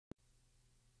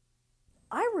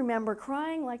remember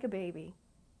crying like a baby.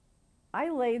 I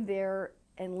laid there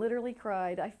and literally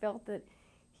cried. I felt that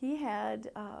he had,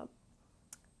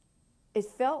 it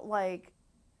felt like,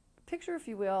 picture if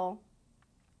you will,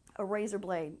 a razor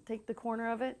blade. Take the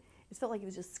corner of it. It felt like he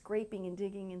was just scraping and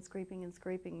digging and scraping and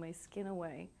scraping my skin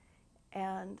away.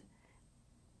 And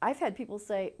I've had people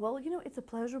say, well, you know, it's a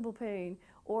pleasurable pain,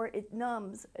 or it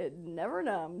numbs. It never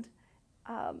numbed.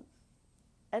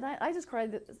 And I just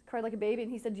cried like a baby,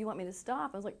 and he said, do you want me to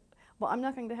stop? I was like, well, I'm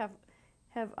not going to have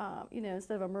you know,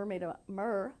 instead of a mermaid, a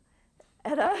mer.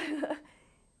 And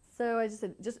so I just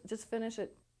said, just finish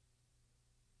it.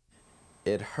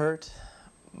 It hurt,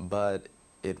 but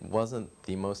it wasn't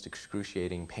the most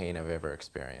excruciating pain I've ever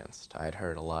experienced. I'd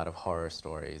heard a lot of horror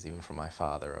stories, even from my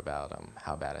father, about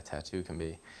how bad a tattoo can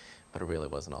be, but it really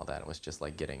wasn't all that. It was just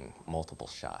like getting multiple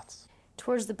shots.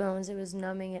 Towards the bones, it was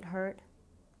numbing, it hurt.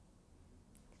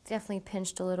 Definitely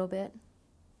pinched a little bit.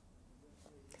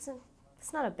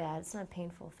 It's not a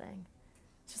painful thing.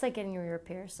 It's just like getting your ear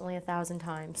pierced, only 1,000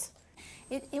 times.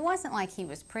 It wasn't like he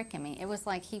was pricking me. It was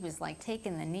like he was like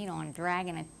taking the needle and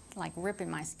dragging it, like ripping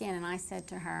my skin. And I said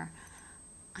to her,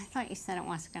 I thought you said it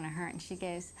wasn't going to hurt. And she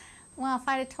goes, well, if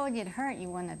I'd have told you it hurt, you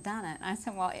wouldn't have done it. And I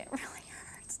said, well, it really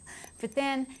hurts. But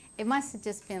then it must have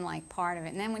just been like part of it.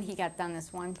 And then when he got done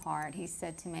this one part, he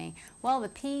said to me, well, the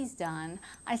P's done.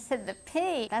 I said, the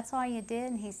P? That's all you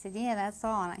did? And he said, yeah, that's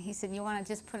all. And he said, you want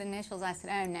to just put initials? I said,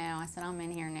 oh, no. I said, I'm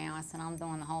in here now. I said, I'm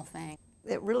doing the whole thing.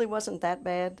 It really wasn't that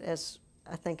bad as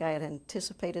I think I had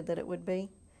anticipated that it would be.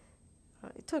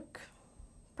 It took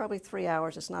probably 3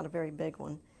 hours. It's not a very big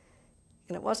one.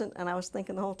 And it wasn't, and I was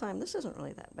thinking the whole time, this isn't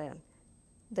really that bad.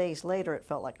 Days later, it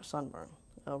felt like a sunburn,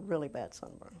 a really bad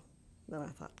sunburn. Then I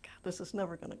thought, God, this is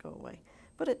never going to go away.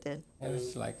 But it did. It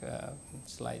was like a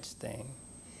slight sting.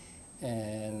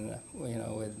 And, you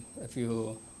know, with a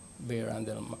few beer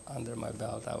under my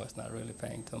belt, I was not really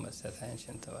paying too much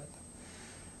attention to it.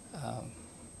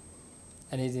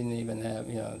 And he didn't even have,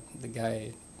 you know, the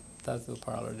guy, tattoo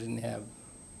parlor didn't have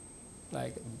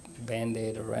like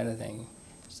Band-Aid or anything.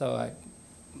 So I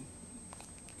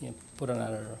put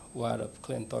another wad of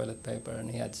clean toilet paper,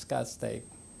 and he had Scotch tape.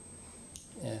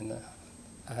 And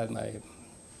I had my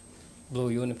blue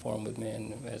uniform with me,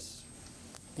 and it was,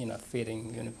 you know,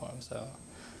 fitting uniform. So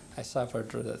I suffered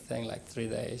through the thing like 3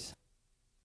 days.